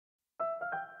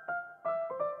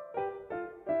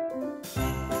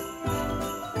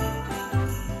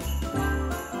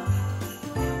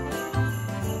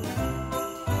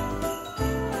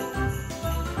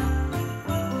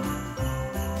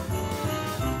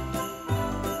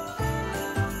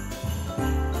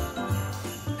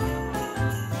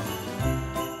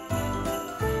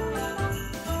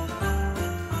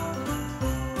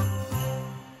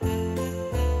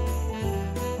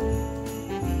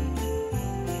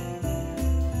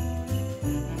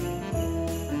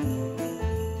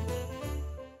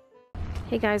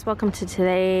Hey guys, welcome to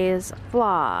today's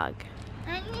vlog.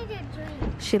 I need a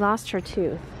drink. She lost her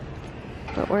tooth,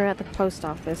 but we're at the post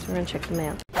office. We're gonna check the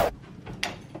mail. Oh,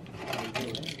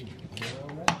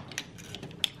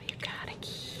 you got a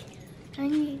key. I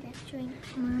need a drink,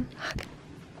 Mom.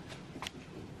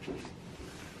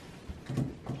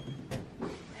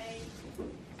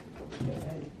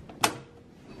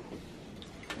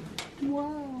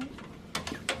 Whoa.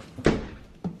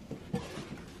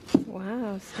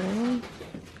 Wow, Sterling.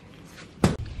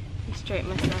 Straighten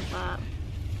myself up.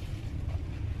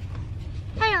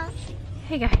 Hello.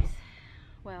 Hey guys.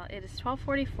 Well, it is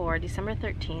 12:44, December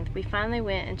 13th. We finally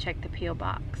went and checked the P.O.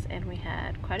 box, and we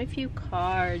had quite a few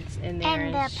cards in there.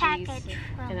 And a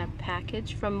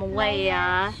package from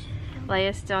Leia.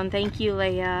 Leia Stone. Thank you,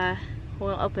 Leia.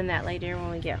 We'll open that later when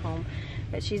we get home.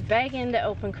 But she's begging to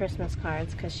open Christmas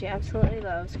cards because she absolutely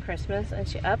loves Christmas and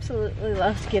she absolutely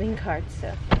loves getting cards.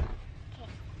 So.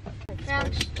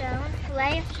 From Stone?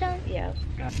 Leia Stone? Yeah.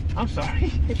 I'm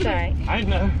sorry. It's alright. I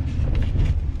know.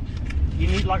 You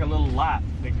need like a little light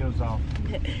that goes off.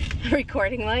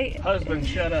 Recording light? Husband,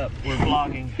 shut up. We're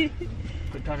vlogging.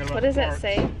 Quit talking about what does that parts.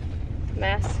 say?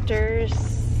 Master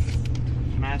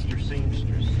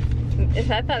Seamstress.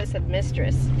 I thought it said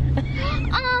mistress.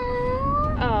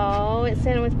 Oh. Oh, it's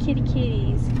sent with kitty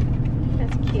kitties.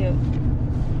 That's cute.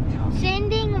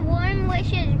 Sending warm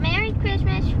wishes. Merry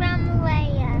Christmas from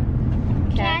Leia.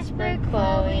 Casper,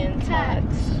 Chloe, and Tux.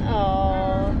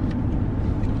 Oh,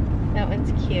 that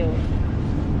one's cute.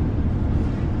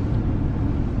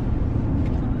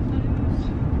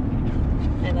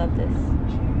 I love this.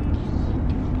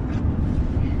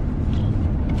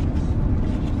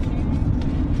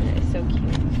 That is so cute.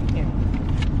 Here,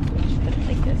 let's put it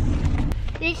like this.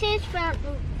 This is from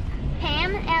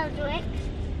Pamela Sterling.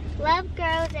 Love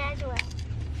girls as well.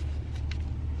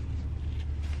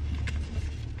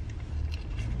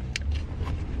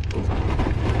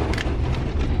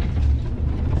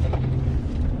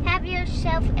 Have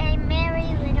yourself a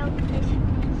merry little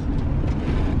Christmas.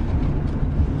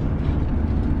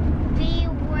 The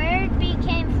Word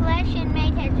became flesh and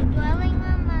made his dwelling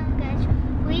among us.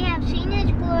 We have seen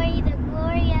his glory, the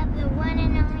glory of the one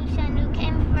and only Son who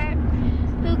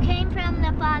came from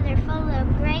the Father, full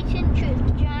of grace and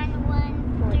truth. John 1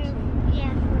 through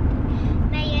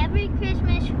May every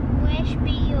Christmas wish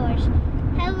be yours.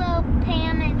 Hello,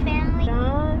 Pam and family.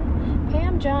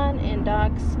 Pam, John, and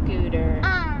dog Scooter.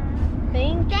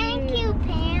 Thank you,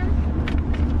 Pam.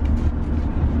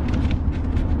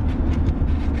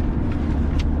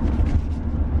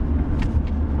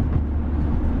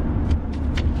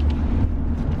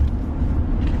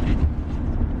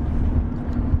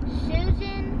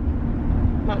 Susan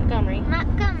Montgomery.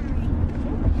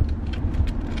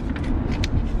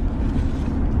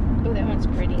 Oh, that one's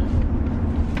pretty.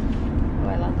 Oh,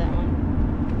 I love that one.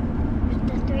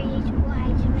 The three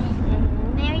wise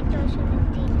men. Married those who have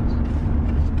demons.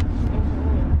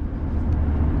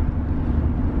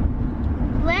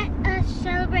 Let us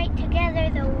celebrate together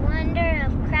the wonder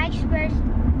of Christ's birth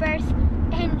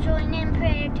and join in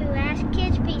prayer to ask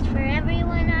His peace for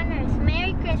everyone on earth.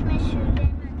 Merry Christmas, Suzanne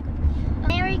Montgomery.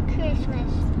 Merry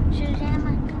Christmas, Suzanne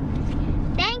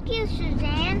Montgomery. Thank you,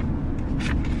 Suzanne.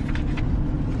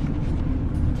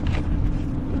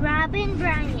 Robin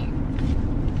Bryant.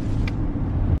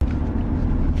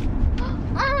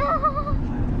 Oh!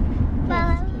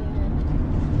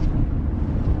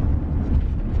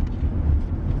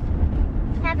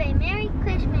 Have a Merry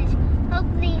Christmas. Hope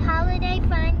the holiday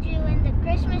finds you in the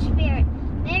Christmas spirit.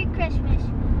 Merry Christmas.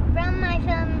 From my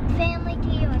family to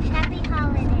yours. Happy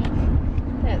holidays.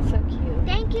 That's so cute.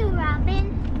 Thank you,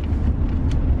 Robin.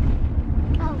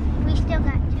 Oh, we still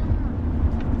got two more.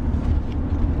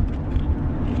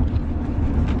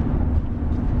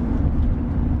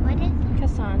 What is it?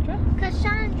 Cassandra.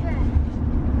 Cassandra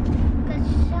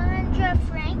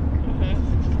Frank.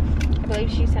 I believe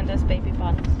she sent us baby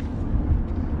bottles.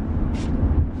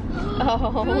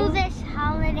 Oh. Through this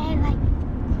holiday like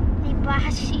the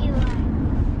boss you are.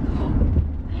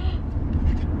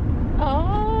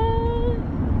 Oh.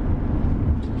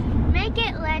 Make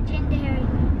it legendary.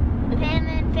 Pam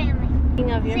and family.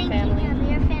 Thinking of your family. Thinking of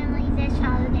your family this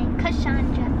holiday.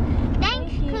 Cassandra. Thank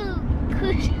you.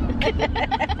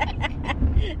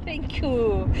 Thank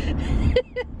you.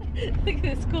 Look at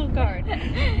this cool card.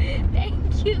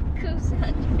 Thank you,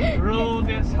 Cassandra. Rule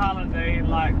this holiday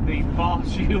like the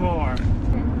boss you are.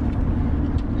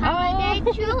 Holiday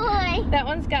joy. That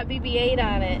one's got BB-8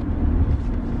 on it.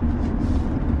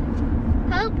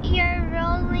 Hope you're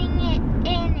rolling it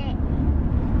in it.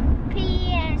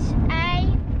 P.S.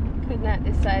 I Could not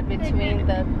cannot decide between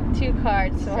the two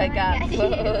cards, so I got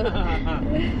both.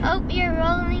 Hope you're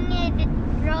rolling in it.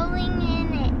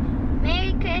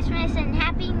 Merry Christmas and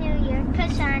Happy New Year,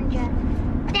 Cassandra.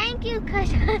 Thank you,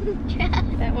 Cassandra.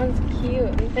 That one's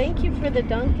cute. And thank you for the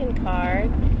Duncan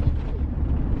card.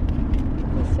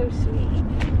 It's so sweet.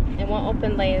 And we'll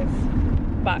open Leia's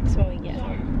box when we get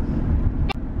home.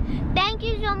 Thank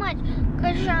you so much,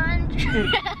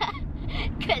 Cassandra.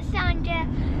 Cassandra,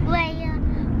 Leia,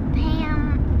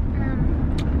 Pam.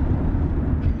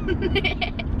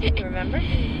 Do you remember?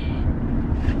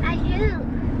 I do.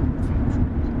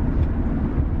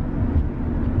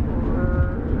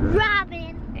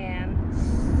 Robin. And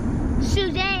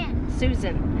Suzanne.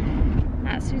 Susan.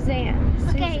 Not Suzanne.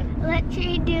 Okay, Susan. let's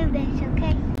redo this,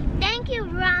 okay? Thank you,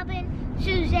 Robin,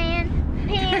 Suzanne,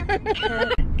 Pam.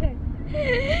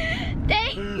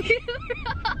 Thank you,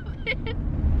 Robin,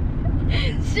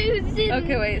 Susan.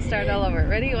 Okay, wait, start all over.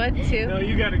 Ready? 1, 2. No,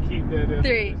 you gotta keep that in.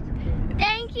 3.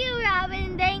 Thank you,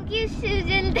 Robin. Thank you,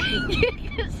 Susan. Thank you,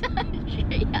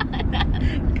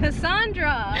 Cassandra.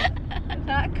 Cassandra.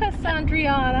 Not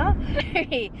Cassandriana.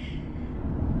 3.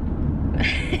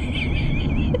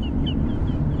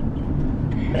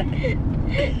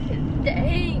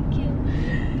 Thank you.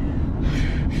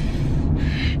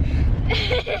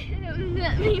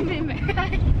 Let me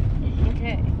memorize.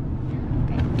 Okay.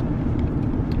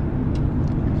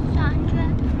 Sandra,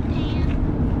 Pam,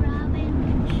 Robin,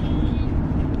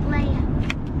 Susan, Leia.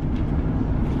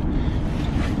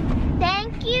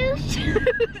 Thank you, Suzanne.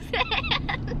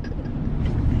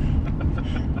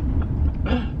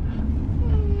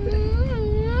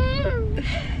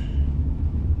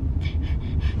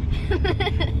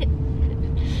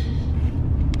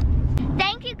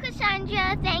 Thank you,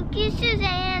 Cassandra. Thank you,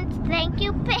 Suzanne. Thank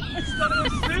you, Pam.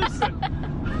 Susan.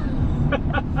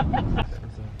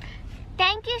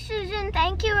 Thank you, Susan.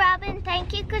 Thank you, Robin.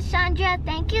 Thank you, Cassandra.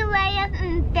 Thank you, Leia.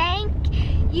 And thank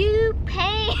you,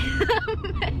 Pam.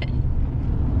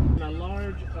 A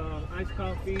large iced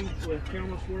coffee with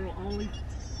caramel swirl only.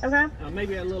 Okay.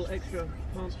 Maybe a little extra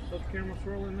pump of caramel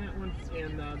swirl in that one.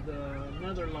 And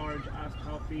another large iced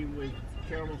coffee with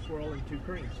caramel swirl and 2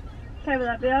 creams. Okay with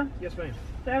that, yeah? Yes, ma'am.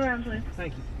 Stay around, please.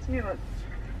 Thank you. Here, look.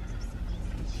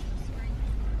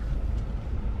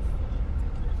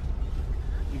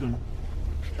 You gonna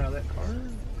try that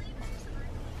card?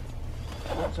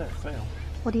 What's that fail?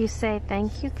 What do you say?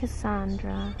 Thank you,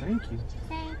 Cassandra. Thank you.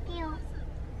 Thank you.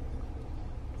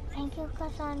 Thank you,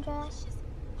 Cassandra.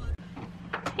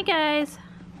 Hey guys,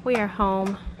 we are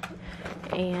home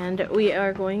and we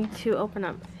are going to open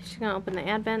up. She's gonna open the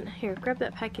Advent. Here, grab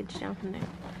that package down from there.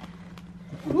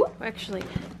 Actually,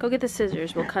 go get the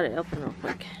scissors. We'll cut it open real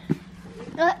quick.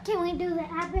 Can we do the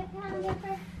Advent calendar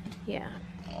first? Yeah.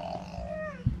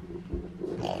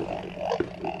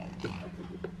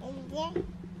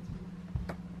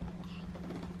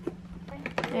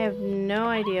 I have no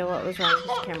idea what was wrong with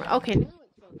this camera. Okay, now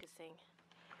it's focusing.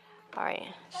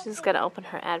 Alright, she's gonna open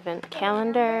her Advent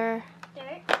calendar.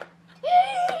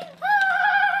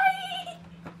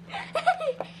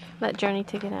 Let Journey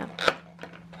take it out.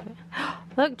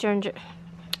 Look, Boo.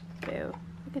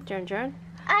 Look at Jern.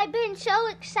 I've been so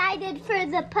excited for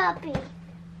the puppy.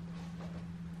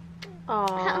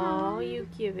 Oh, you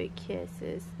give it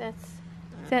kisses.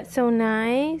 Is that so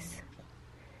nice?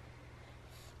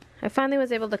 I finally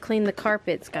was able to clean the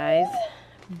carpets, guys,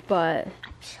 but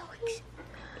I'm so excited.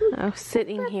 I was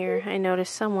sitting here. I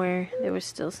noticed somewhere there was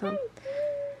still some.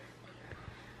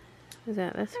 What is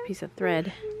that? That's a piece of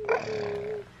thread.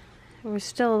 There was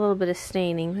still a little bit of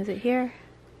staining. Was it here?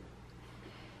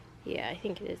 Yeah, I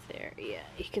think it is there. Yeah,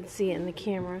 you can see it in the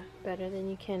camera better than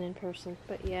you can in person.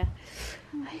 But yeah,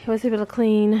 I was able to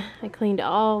clean. I cleaned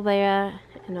all that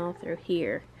and all through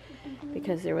here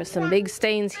because there was some big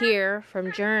stains here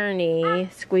from Journey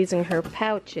squeezing her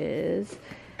pouches.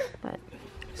 But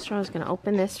Straw's gonna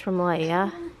open this from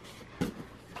Leia.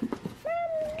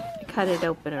 I cut it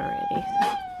open already.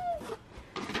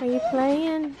 Are you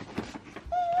playing?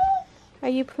 Are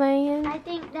you playing? I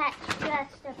think that's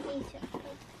just a piece of paper.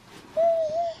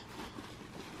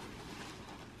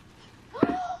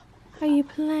 Are you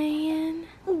playing?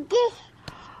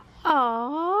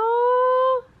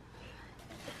 Oh.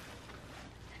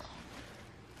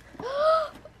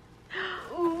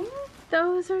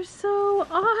 Those are so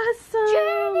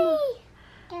awesome.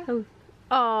 Journey.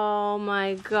 Oh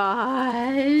my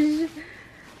gosh.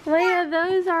 Leia,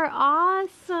 those are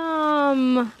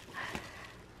awesome.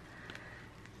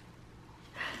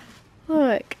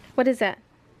 Look. What is that?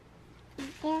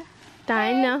 Yeah.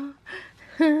 Dino.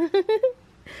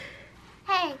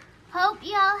 Hey, Hope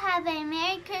y'all have a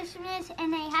Merry Christmas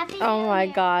and a Happy New Year. Oh my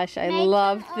gosh, I Made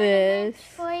love some this.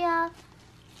 ornaments for y'all.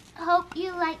 Hope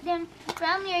you like them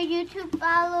from your YouTube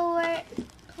follower.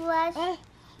 Plus,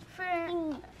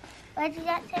 for what did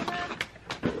that say, Mom?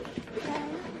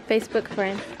 Facebook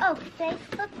friend. Oh,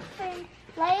 Facebook friend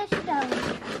Leia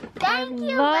Sterling. Thank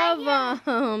you, Love Leia.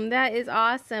 them. That is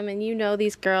awesome, and you know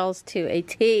these girls to a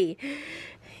T.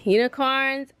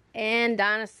 Unicorns and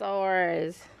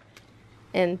dinosaurs.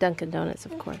 And Dunkin' Donuts,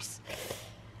 of course.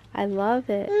 I love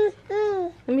it.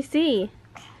 Let me see.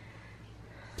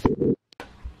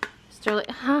 Sterling,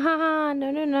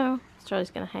 no.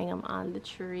 Sterling's gonna hang them on the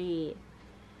tree.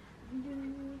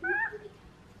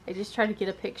 I just tried to get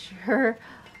a picture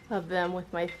of them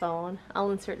with my phone.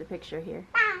 I'll insert the picture here.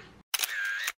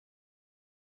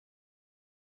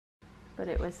 But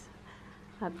it was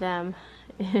of them.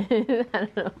 I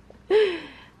don't know.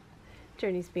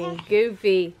 Journey's being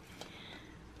goofy.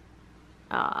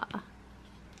 Ah.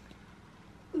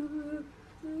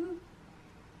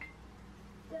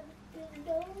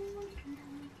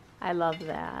 I love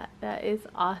that. That is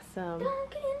awesome.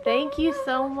 Thank you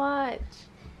so much.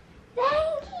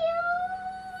 Thank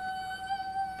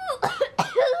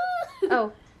you.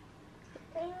 Oh,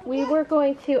 we were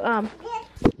going to I'll just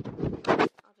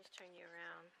turn you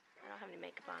around. I don't have any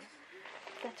makeup on.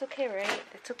 That's okay, right?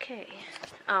 That's okay.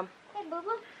 Hey,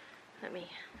 Boo-Boo.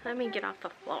 Let me get off the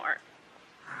floor.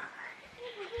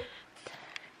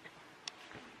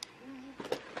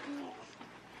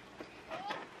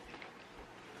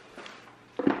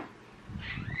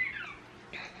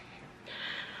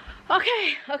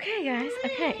 Okay guys,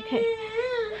 okay.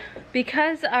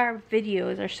 Because our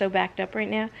videos are so backed up right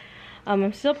now,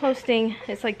 I'm still posting.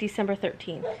 It's like December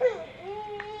 13th.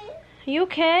 You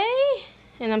okay?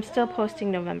 And I'm still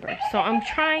posting November. So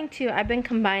I've been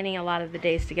combining a lot of the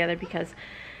days together because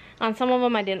on some of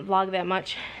them I didn't vlog that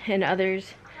much, and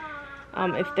others,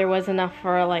 if there was enough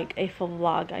for like a full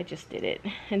vlog, I just did it.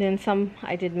 And then some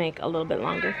I did make a little bit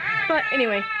longer. But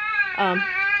anyway,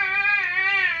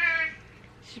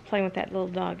 she's playing with that little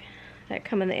dog that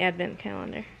come in the advent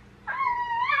calendar.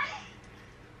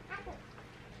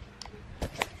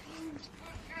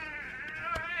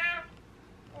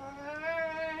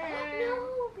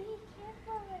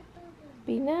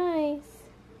 Be nice.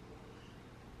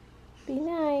 Be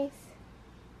nice.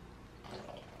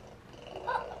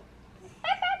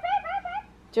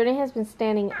 Journey has been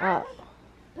standing up.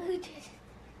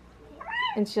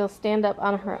 And she'll stand up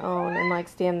on her own and like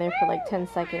stand there for like 10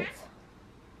 seconds.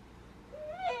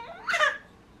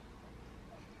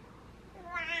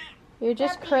 You're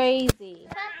just crazy.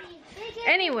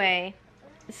 Anyway,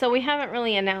 so we haven't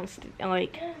really announced,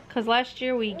 like, because last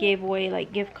year we gave away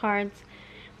like gift cards.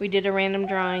 We did a random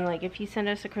drawing, like if you send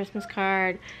us a Christmas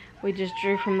card, we just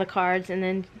drew from the cards, and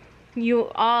then you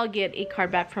all get a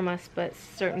card back from us, but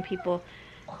certain people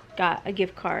got a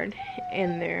gift card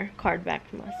and their card back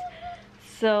from us.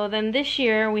 So then this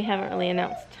year we haven't really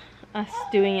announced us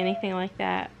doing anything like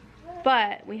that,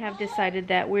 but we have decided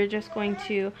that we're just going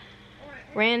to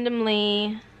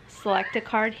randomly select a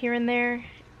card here and there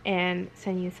and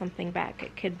send you something back.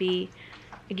 It could be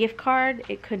a gift card,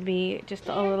 it could be just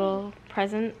a little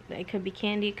present, it could be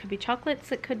candy, it could be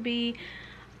chocolates, it could be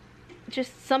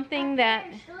just something that...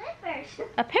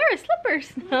 A pair of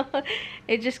slippers! No,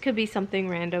 it just could be something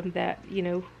random that, you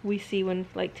know, we see when,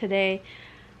 like today,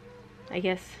 I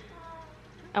guess,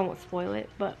 I won't spoil it,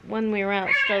 but when we were out,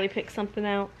 Sterling picked something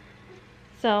out.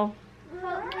 So...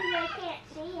 Hopefully I can't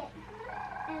see it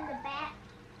in the back.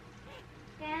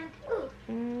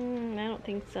 I don't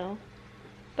think so.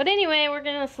 But anyway, we're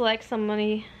going to select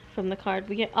somebody from the card.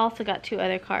 We also got 2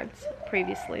 other cards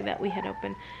previously that we had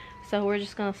opened. So we're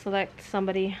just going to select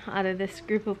somebody out of this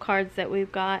group of cards that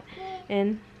we've got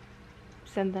and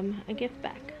send them a gift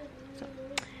back. So,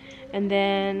 and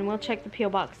then we'll check the P.O.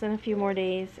 box in a few more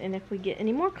days. And if we get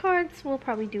any more cards, we'll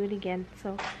probably do it again.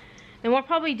 So, and we'll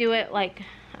probably do it like,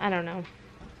 I don't know,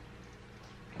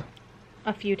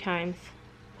 a few times.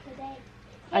 Today.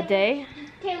 A day?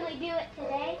 Can we do it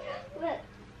today? Look.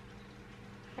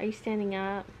 Are you standing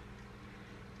up?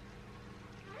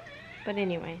 But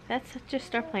anyway, that's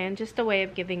just our plan, just a way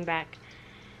of giving back.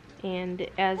 And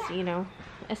as, you know,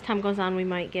 as time goes on, we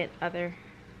might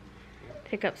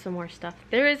pick up some more stuff.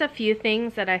 There is a few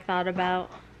things that I thought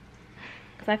about,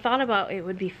 because I thought about it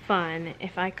would be fun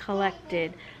if I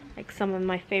collected like some of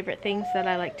my favorite things that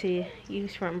I like to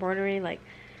use for embroidery. Like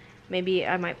maybe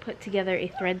I might put together a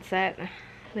thread set.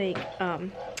 Like,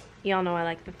 y'all know I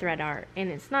like the thread art, and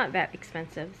it's not that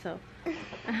expensive, so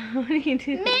what do you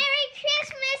do? Merry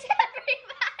Christmas,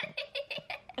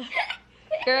 everybody!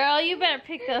 Girl, you better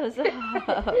pick those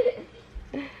up.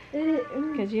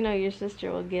 Because you know your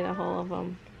sister will get a hold of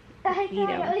them.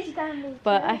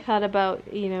 But I thought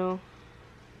about, you know,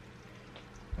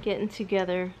 getting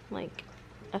together like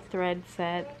a thread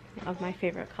set of my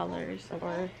favorite colors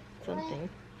or something.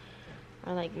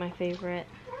 Or like my favorite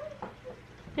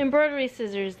embroidery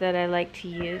scissors that I like to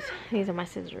use. These are my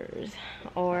scissors.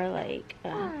 Or like,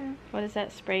 what is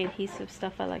that spray adhesive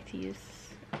stuff I like to use?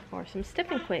 Or some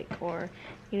Step and Quick. Or,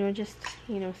 you know, just,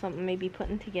 you know, something maybe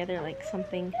putting together like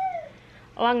something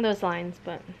along those lines.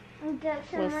 But Get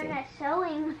someone a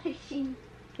sewing machine.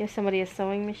 Give somebody a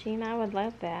sewing machine? I would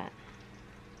love that.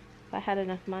 If I had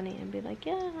enough money, I'd be like,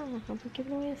 yeah, I'll be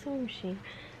giving away a sewing machine.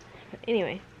 But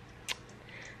anyway,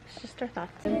 it's just our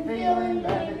thoughts. Feeling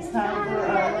that it's time for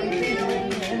our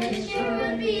revealing, and it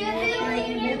should be a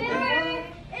feeling in the world.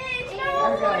 It's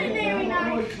no ordinary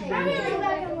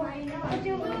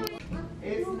night.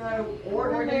 It's no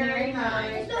ordinary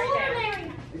night.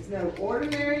 It's no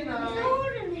ordinary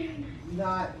night.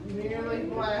 Not merely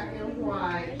black and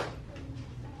white,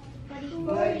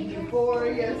 but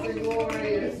euphorious and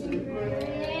glorious and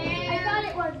great. I thought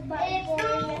it was but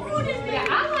Yeah,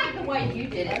 I like the way you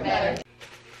did it better.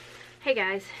 Hey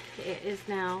guys, it is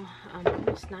now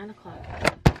almost 9 o'clock.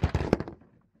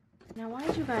 Now why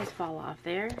did you guys fall off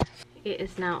there? It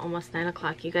is now almost 9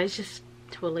 o'clock. You guys just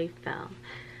totally fell.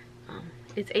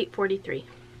 It's 8:43.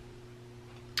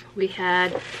 We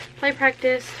had play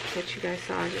practice, which you guys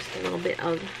saw just a little bit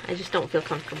of. I just don't feel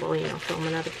comfortable, you know,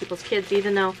 filming other people's kids,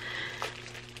 even though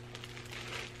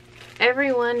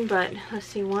everyone but, let's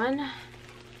see, all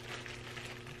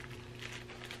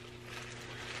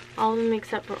of them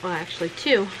except for, well, actually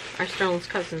 2 are Sterling's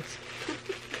cousins.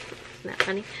 Isn't that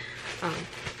funny?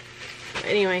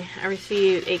 Anyway, I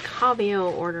received a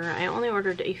Campobello order. I only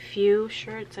ordered a few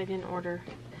shirts. I didn't order,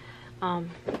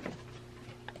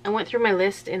 I went through my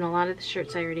list and a lot of the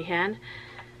shirts I already had.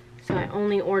 So I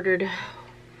only ordered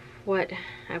what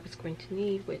I was going to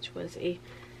need, which was a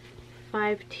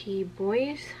 5T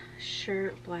boys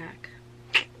shirt, black.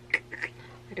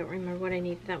 I don't remember what I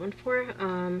needed that one for.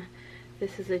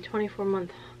 This is a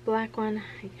 24-month black one.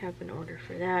 I have an order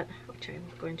for that, which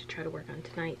I'm going to try to work on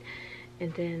tonight.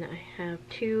 And then I have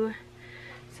 2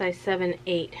 size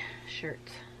 7/8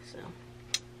 shirts. So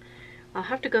I'll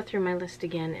have to go through my list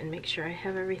again and make sure I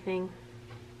have everything.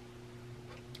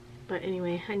 But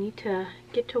anyway, I need to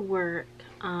get to work.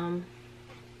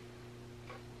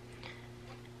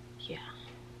 Yeah,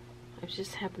 I've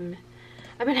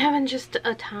been having just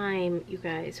a time, you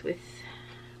guys, with,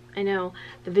 I know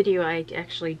the video I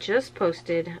actually just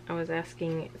posted, I was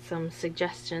asking some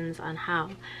suggestions on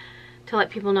how to let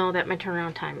people know that my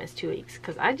turnaround time is 2 weeks,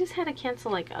 because I just had to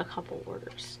cancel like a couple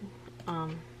orders.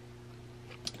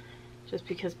 Just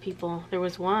because there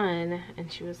was one and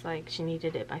she was like, she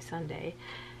needed it by Sunday.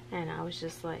 And I was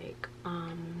just like,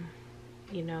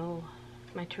 you know,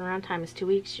 my turnaround time is 2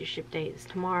 weeks. Your ship date is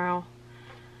tomorrow.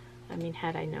 I mean,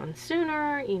 had I known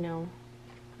sooner, you know,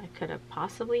 I could have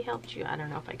possibly helped you. I don't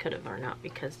know if I could have or not,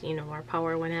 because, you know, our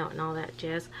power went out and all that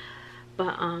jazz.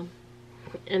 But,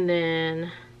 and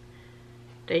then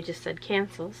they just said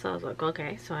cancel. So I was like,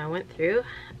 okay. So I went through,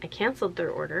 I canceled their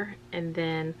order, and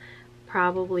then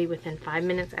probably within 5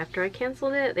 minutes after I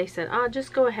canceled it, they said, oh,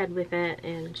 just go ahead with it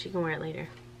and she can wear it later.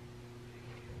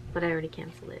 But I already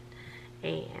canceled it.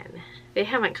 And they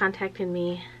haven't contacted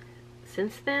me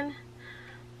since then.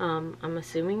 I'm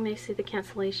assuming they see the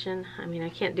cancellation. I mean, I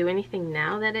can't do anything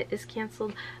now that it is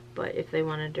canceled, but if they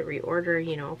wanted to reorder,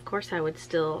 you know, of course I would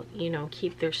still, you know,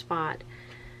 keep their spot.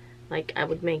 Like, I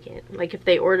would make it. Like, if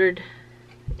they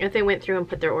went through and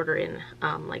put their order in,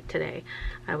 like today,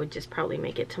 I would just probably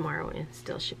make it tomorrow and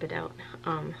still ship it out,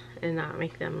 and not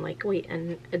make them like wait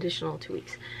an additional 2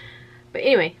 weeks. But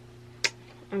anyway,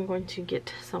 I'm going to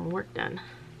get some work done.